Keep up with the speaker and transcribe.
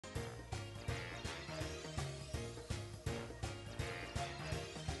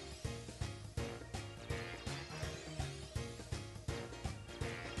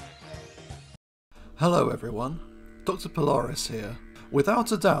Hello everyone, Dr. Polaris here.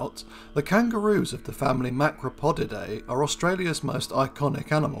 Without a doubt, the kangaroos of the family Macropodidae are Australia's most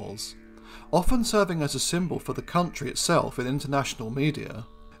iconic animals, often serving as a symbol for the country itself in international media.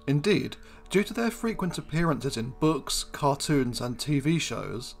 Indeed, due to their frequent appearances in books, cartoons and TV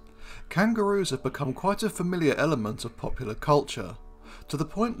shows, kangaroos have become quite a familiar element of popular culture, to the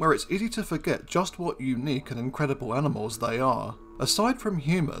point where it's easy to forget just what unique and incredible animals they are. Aside from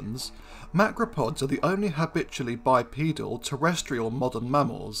humans, macropods are the only habitually bipedal terrestrial modern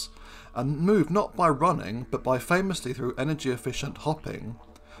mammals, and move not by running but by famously through energy-efficient hopping,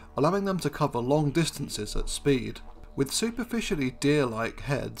 allowing them to cover long distances at speed. With superficially deer-like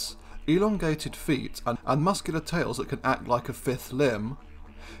heads, elongated feet and muscular tails that can act like a fifth limb,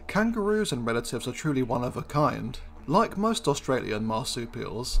 kangaroos and relatives are truly one of a kind. Like most Australian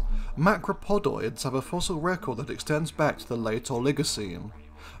marsupials, macropodoids have a fossil record that extends back to the late Oligocene,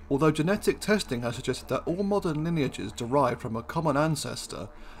 although genetic testing has suggested that all modern lineages derive from a common ancestor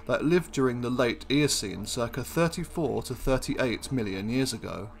that lived during the late Eocene circa 34 to 38 million years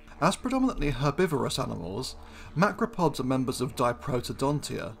ago. As predominantly herbivorous animals, macropods are members of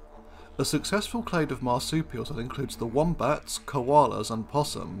Diprotodontia, a successful clade of marsupials that includes the wombats, koalas and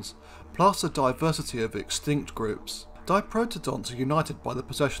possums, plus a diversity of extinct groups. Diprotodonts are united by the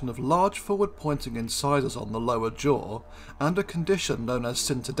possession of large forward-pointing incisors on the lower jaw and a condition known as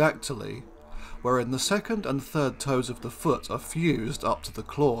syntodactyly, wherein the second and third toes of the foot are fused up to the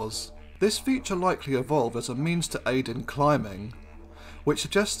claws. This feature likely evolved as a means to aid in climbing, which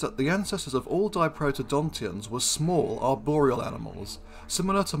suggests that the ancestors of all Diprotodontians were small arboreal animals,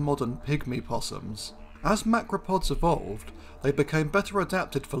 similar to modern pygmy possums. As macropods evolved, they became better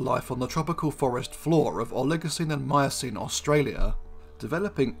adapted for life on the tropical forest floor of Oligocene and Miocene Australia,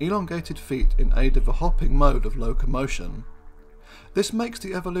 developing elongated feet in aid of a hopping mode of locomotion. This makes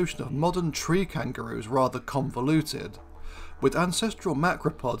the evolution of modern tree kangaroos rather convoluted, with ancestral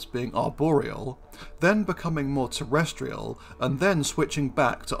macropods being arboreal, then becoming more terrestrial, and then switching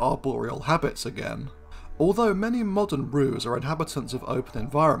back to arboreal habits again. Although many modern roos are inhabitants of open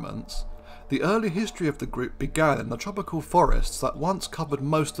environments, the early history of the group began in the tropical forests that once covered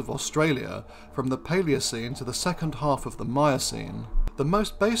most of Australia from the Paleocene to the second half of the Miocene. The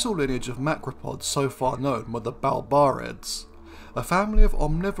most basal lineage of macropods so far known were the balbarids, a family of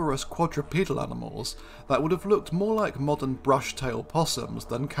omnivorous quadrupedal animals that would have looked more like modern brush-tail possums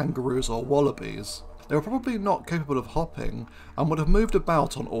than kangaroos or wallabies. They were probably not capable of hopping and would have moved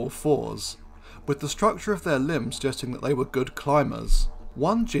about on all fours, with the structure of their limbs suggesting that they were good climbers.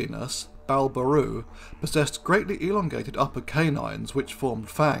 One genus, Balbaroo, possessed greatly elongated upper canines which formed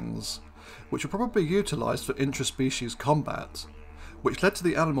fangs, which were probably utilised for intraspecies combat, which led to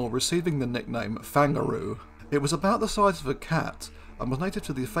the animal receiving the nickname Fangaroo. It was about the size of a cat and was native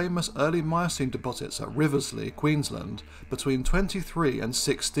to the famous early Miocene deposits at Riversley, Queensland, between 23 and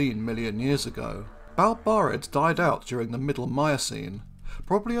 16 million years ago. Balbarids died out during the Middle Miocene,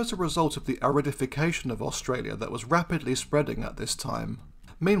 probably as a result of the aridification of Australia that was rapidly spreading at this time.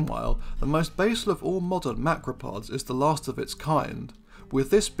 Meanwhile, the most basal of all modern macropods is the last of its kind, with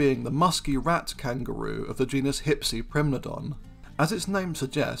this being the musky rat kangaroo of the genus Hypsiprimnodon. As its name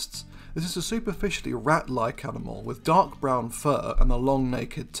suggests, this is a superficially rat-like animal with dark brown fur and a long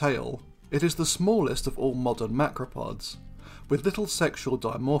naked tail. It is the smallest of all modern macropods, with little sexual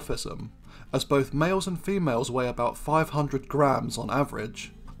dimorphism, as both males and females weigh about 500 grams on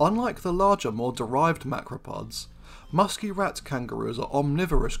average. Unlike the larger, more derived macropods, musky rat kangaroos are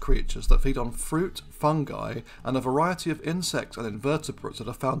omnivorous creatures that feed on fruit, fungi, and a variety of insects and invertebrates that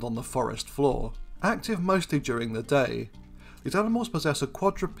are found on the forest floor. Active mostly during the day, these animals possess a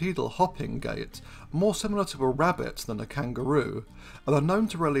quadrupedal hopping gait, more similar to a rabbit than a kangaroo, and are known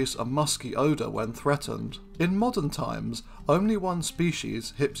to release a musky odour when threatened. In modern times, only one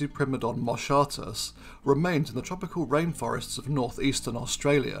species, Hypsiprimnodon moschatus, remains in the tropical rainforests of northeastern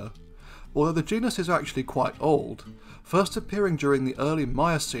Australia, although the genus is actually quite old, first appearing during the early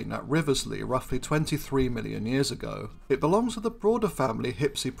Miocene at Riversley roughly 23 million years ago. It belongs to the broader family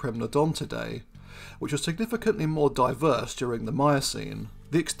Hypsiprimnodontidae, which was significantly more diverse during the Miocene.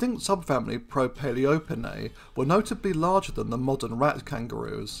 The extinct subfamily Propaleopinae were notably larger than the modern rat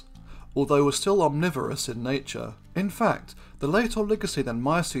kangaroos, although were still omnivorous in nature. In fact, the late Oligocene and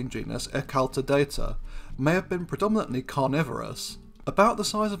Miocene genus Echaltodata may have been predominantly carnivorous. About the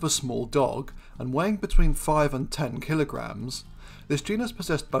size of a small dog, and weighing between 5 and 10 kilograms, this genus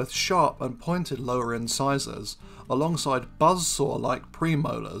possessed both sharp and pointed lower incisors, alongside buzzsaw-like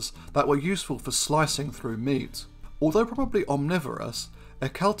premolars that were useful for slicing through meat. Although probably omnivorous,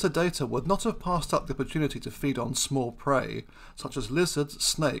 Echaltodata would not have passed up the opportunity to feed on small prey, such as lizards,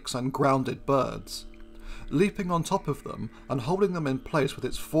 snakes and grounded birds. leaping on top of them and holding them in place with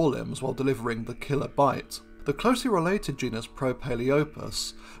its forelimbs while delivering the killer bite. The closely related genus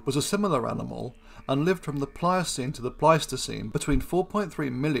Propaleopus was a similar animal and lived from the Pliocene to the Pleistocene between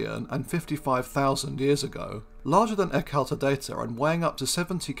 4.3 million and 55,000 years ago. Larger than Echaltodata and weighing up to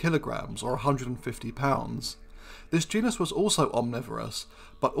 70 kilograms or 150 pounds. This genus was also omnivorous,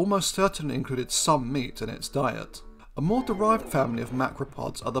 but almost certainly included some meat in its diet. A more derived family of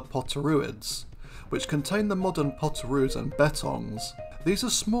macropods are the Poteroids, which contain the modern Poteroos and Bettongs. These are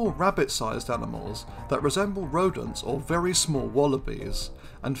small rabbit-sized animals that resemble rodents or very small wallabies,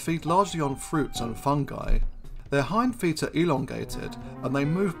 and feed largely on fruits and fungi. Their hind feet are elongated, and they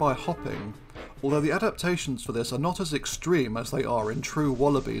move by hopping, although the adaptations for this are not as extreme as they are in true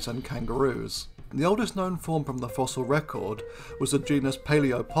wallabies and kangaroos. The oldest known form from the fossil record was the genus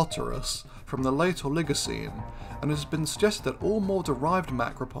Paleopoterus from the late Oligocene, and it has been suggested that all more derived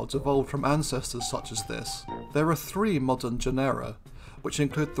macropods evolved from ancestors such as this. There are 3 modern genera, which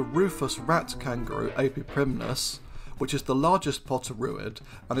include the rufous rat kangaroo Apiprimnus, which is the largest Poteroid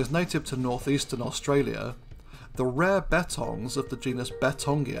and is native to northeastern Australia, the rare bettongs of the genus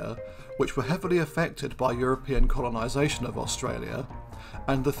Bettongia, which were heavily affected by European colonisation of Australia,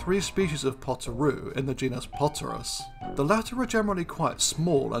 and the 3 species of Poteroo in the genus Poterus. The latter are generally quite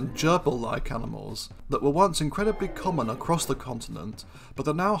small and gerbil-like animals that were once incredibly common across the continent, but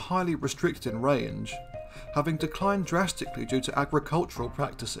are now highly restricted in range, having declined drastically due to agricultural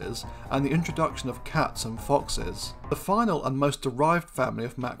practices and the introduction of cats and foxes. The final and most derived family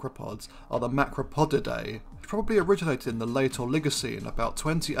of macropods are the Macropodidae, which probably originated in the late Oligocene about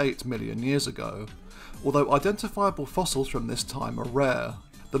 28 million years ago, although identifiable fossils from this time are rare.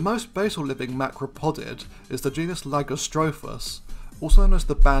 The most basal-living macropodid is the genus Lagostrophus, also known as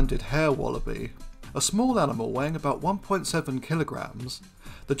the banded hair wallaby. A small animal weighing about 1.7 kilograms,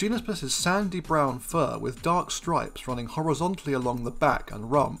 the genus possesses sandy brown fur with dark stripes running horizontally along the back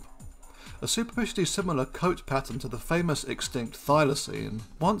and rump, a superficially similar coat pattern to the famous extinct thylacine.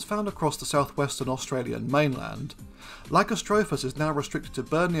 Once found across the southwestern Australian mainland, Lagostrophus is now restricted to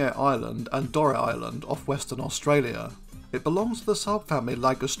Bernier Island and Dore Island off Western Australia. It belongs to the subfamily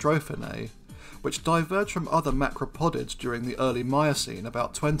Lagostrophinae, which diverged from other macropodids during the early Miocene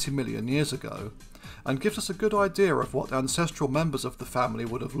about 20 million years ago, and gives us a good idea of what ancestral members of the family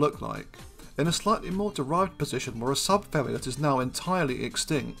would have looked like. In a slightly more derived position were a subfamily that is now entirely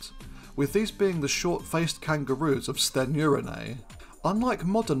extinct, with these being the short-faced kangaroos of Stenurinae. Unlike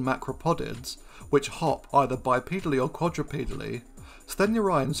modern macropodids, which hop either bipedally or quadrupedally,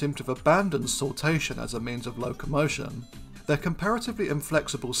 Stenurines seem to have abandoned saltation as a means of locomotion. Their comparatively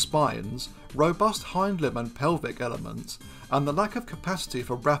inflexible spines, robust hind limb and pelvic elements, and the lack of capacity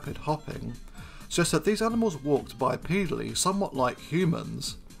for rapid hopping suggest that these animals walked bipedally, somewhat like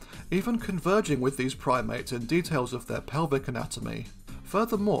humans, even converging with these primates in details of their pelvic anatomy.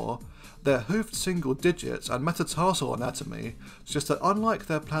 Furthermore, their hoofed single digits and metatarsal anatomy suggest that unlike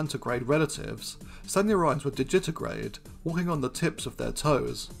their plantigrade relatives, Stenurines were digitigrade, walking on the tips of their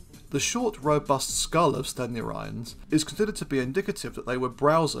toes. The short, robust skull of Stenurines is considered to be indicative that they were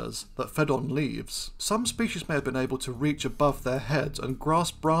browsers that fed on leaves. Some species may have been able to reach above their heads and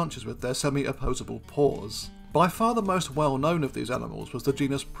grasp branches with their semi-opposable paws. By far the most well-known of these animals was the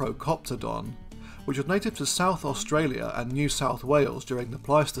genus Procoptodon, which was native to South Australia and New South Wales during the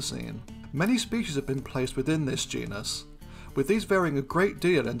Pleistocene. Many species have been placed within this genus, with these varying a great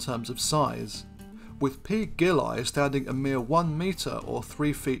deal in terms of size, with P. gilli standing a mere 1 metre or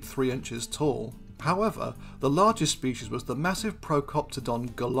 3 feet 3 inches tall. However, the largest species was the massive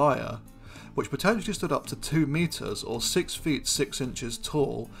Procoptodon gullia, which potentially stood up to 2 metres or 6 feet 6 inches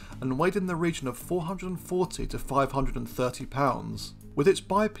tall and weighed in the region of 440 to 530 pounds. With its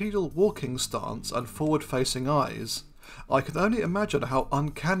bipedal walking stance and forward-facing eyes, I can only imagine how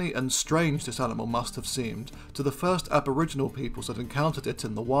uncanny and strange this animal must have seemed to the first Aboriginal peoples that encountered it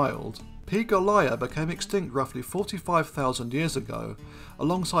in the wild. P. gullia became extinct roughly 45,000 years ago,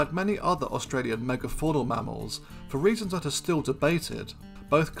 alongside many other Australian megafaunal mammals, for reasons that are still debated.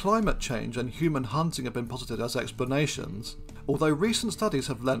 Both climate change and human hunting have been posited as explanations, although recent studies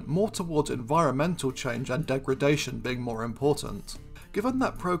have lent more towards environmental change and degradation being more important. Given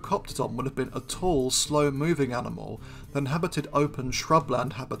that Procoptodon would have been a tall, slow-moving animal that inhabited open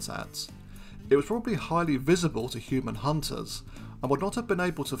shrubland habitats, it was probably highly visible to human hunters, and would not have been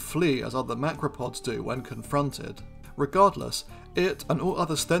able to flee as other macropods do when confronted. Regardless, it and all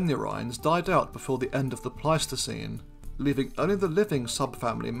other Stenurines died out before the end of the Pleistocene, leaving only the living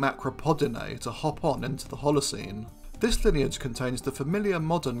subfamily Macropodinae to hop on into the Holocene. This lineage contains the familiar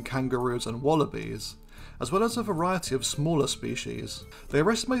modern kangaroos and wallabies, as well as a variety of smaller species. They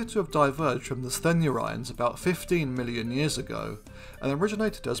are estimated to have diverged from the Sthenurines about 15 million years ago, and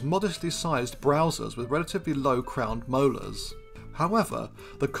originated as modestly sized browsers with relatively low crowned molars. However,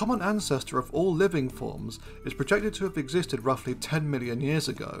 the common ancestor of all living forms is projected to have existed roughly 10 million years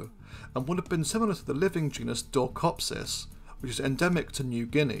ago, and would have been similar to the living genus Dorcopsis, which is endemic to New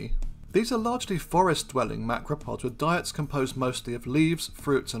Guinea. These are largely forest-dwelling macropods with diets composed mostly of leaves,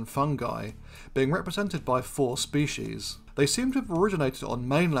 fruits and fungi, being represented by 4 species. They seem to have originated on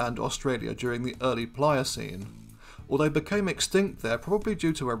mainland Australia during the early Pliocene, although became extinct there probably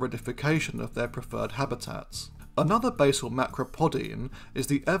due to aridification of their preferred habitats. Another basal macropodine is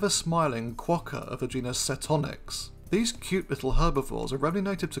the ever-smiling quokka of the genus Cetonix. These cute little herbivores are only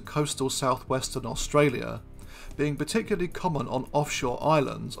native to coastal southwestern Australia, being particularly common on offshore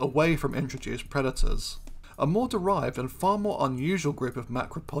islands away from introduced predators. A more derived and far more unusual group of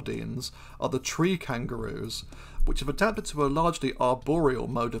macropodines are the tree kangaroos, which have adapted to a largely arboreal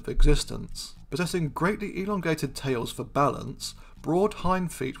mode of existence. Possessing greatly elongated tails for balance, broad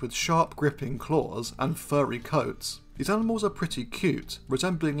hind feet with sharp gripping claws, and furry coats, these animals are pretty cute,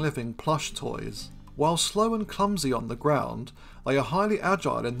 resembling living plush toys. While slow and clumsy on the ground, they are highly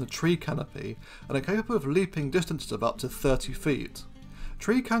agile in the tree canopy and are capable of leaping distances of up to 30 feet.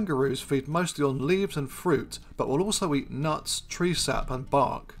 Tree kangaroos feed mostly on leaves and fruit, but will also eat nuts, tree sap and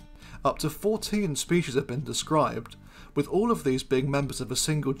bark. Up to 14 species have been described, with all of these being members of a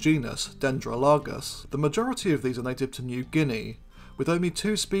single genus, Dendrolagus. The majority of these are native to New Guinea, with only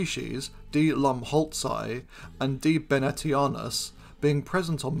 2 species, D. lumholtzi and D. bennetianus, being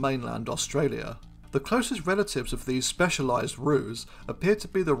present on mainland Australia. The closest relatives of these specialised roos appear to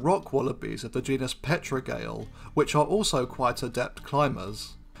be the rock wallabies of the genus Petrogale, which are also quite adept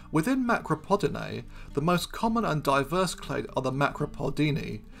climbers. Within Macropodinae, the most common and diverse clade are the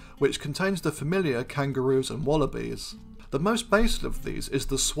Macropodini, which contains the familiar kangaroos and wallabies. The most basal of these is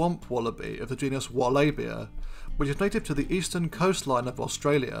the swamp wallaby of the genus Wallabia, which is native to the eastern coastline of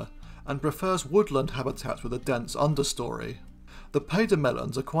Australia and prefers woodland habitats with a dense understory. The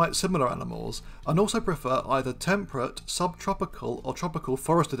paedomelons are quite similar animals and also prefer either temperate, subtropical or tropical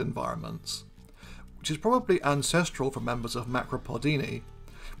forested environments, which is probably ancestral for members of Macropodini,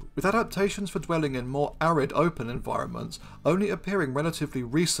 with adaptations for dwelling in more arid open environments only appearing relatively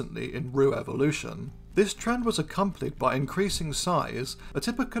recently in roo evolution. This trend was accompanied by increasing size. A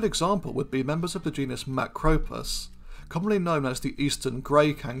typical example would be members of the genus Macropus, commonly known as the eastern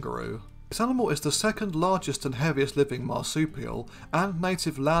grey kangaroo. This animal is the second largest and heaviest living marsupial and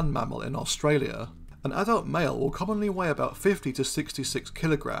native land mammal in Australia. An adult male will commonly weigh about 50 to 66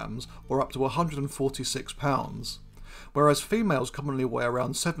 kilograms or up to 146 pounds, whereas females commonly weigh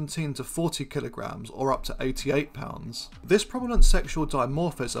around 17 to 40 kilograms or up to 88 pounds. This prominent sexual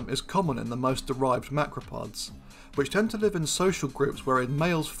dimorphism is common in the most derived macropods, which tend to live in social groups wherein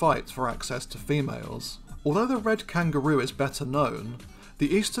males fight for access to females. Although the red kangaroo is better known,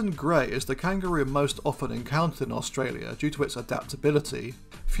 the eastern grey is the kangaroo most often encountered in Australia due to its adaptability.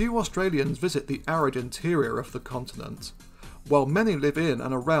 Few Australians visit the arid interior of the continent, while many live in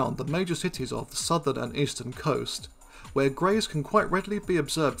and around the major cities of the southern and eastern coast, where greys can quite readily be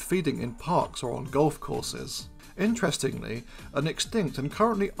observed feeding in parks or on golf courses. Interestingly, an extinct and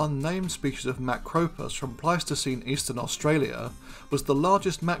currently unnamed species of Macropus from Pleistocene eastern Australia was the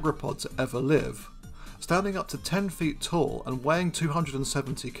largest macropod to ever live, standing up to 10 feet tall and weighing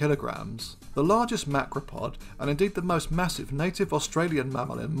 270 kilograms. The largest macropod, and indeed the most massive native Australian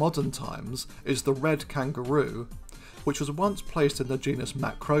mammal in modern times, is the red kangaroo, which was once placed in the genus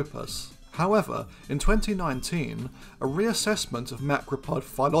Macropus. However, in 2019, a reassessment of macropod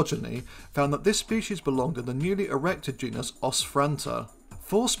phylogeny found that this species belonged in the newly erected genus Osfranta.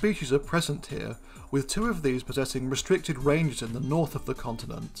 4 species are present here, with 2 of these possessing restricted ranges in the north of the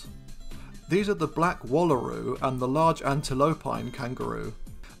continent. These are the black wallaroo and the large antilopine kangaroo.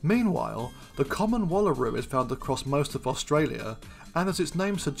 Meanwhile, the common wallaroo is found across most of Australia, and as its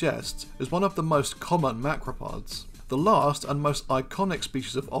name suggests, is one of the most common macropods. The last and most iconic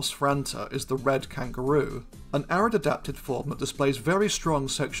species of Osfranta is the red kangaroo, an arid adapted form that displays very strong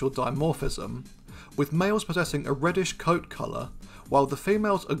sexual dimorphism, with males possessing a reddish coat colour, while the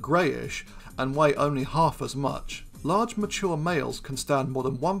females are greyish and weigh only half as much. Large mature males can stand more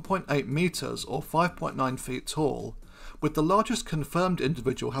than 1.8 metres or 5.9 feet tall, with the largest confirmed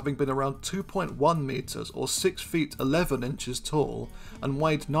individual having been around 2.1 metres or 6 feet 11 inches tall and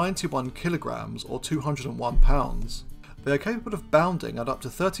weighed 91 kilograms or 201 pounds. They are capable of bounding at up to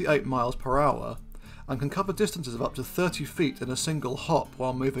 38 miles per hour and can cover distances of up to 30 feet in a single hop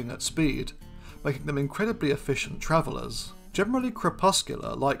while moving at speed, making them incredibly efficient travellers. Generally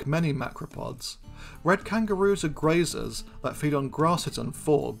crepuscular, like many macropods, Red kangaroos are grazers that feed on grasses and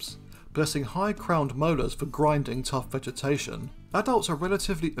forbs, possessing high-crowned molars for grinding tough vegetation. Adults are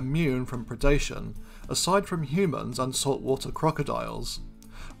relatively immune from predation, aside from humans and saltwater crocodiles,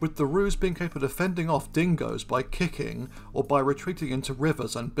 with the roos being capable of fending off dingoes by kicking or by retreating into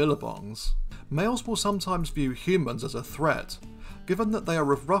rivers and billabongs. Males will sometimes view humans as a threat, given that they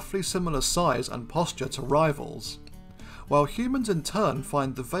are of roughly similar size and posture to rivals, while humans in turn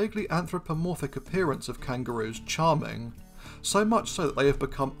find the vaguely anthropomorphic appearance of kangaroos charming, so much so that they have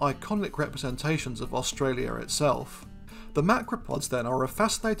become iconic representations of Australia itself. The macropods then are a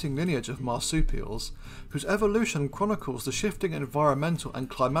fascinating lineage of marsupials, whose evolution chronicles the shifting environmental and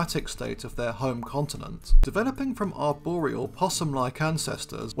climatic state of their home continent. Developing from arboreal possum-like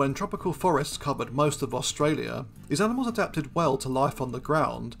ancestors when tropical forests covered most of Australia, these animals adapted well to life on the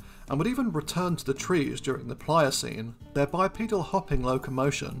ground, and would even return to the trees during the Pliocene. Their bipedal hopping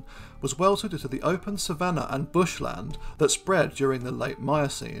locomotion was well suited to the open savanna and bushland that spread during the late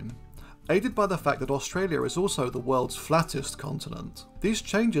Miocene, aided by the fact that Australia is also the world's flattest continent. These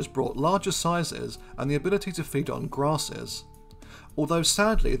changes brought larger sizes and the ability to feed on grasses, although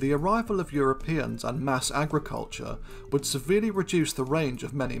sadly the arrival of Europeans and mass agriculture would severely reduce the range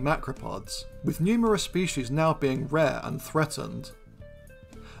of many macropods, with numerous species now being rare and threatened.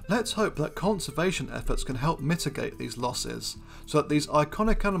 Let's hope that conservation efforts can help mitigate these losses, so that these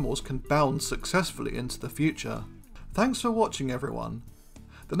iconic animals can bound successfully into the future. Thanks for watching, everyone.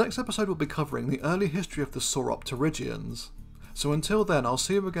 The next episode will be covering the early history of the Sauropterygians, so until then I'll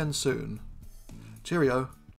see you again soon. Cheerio.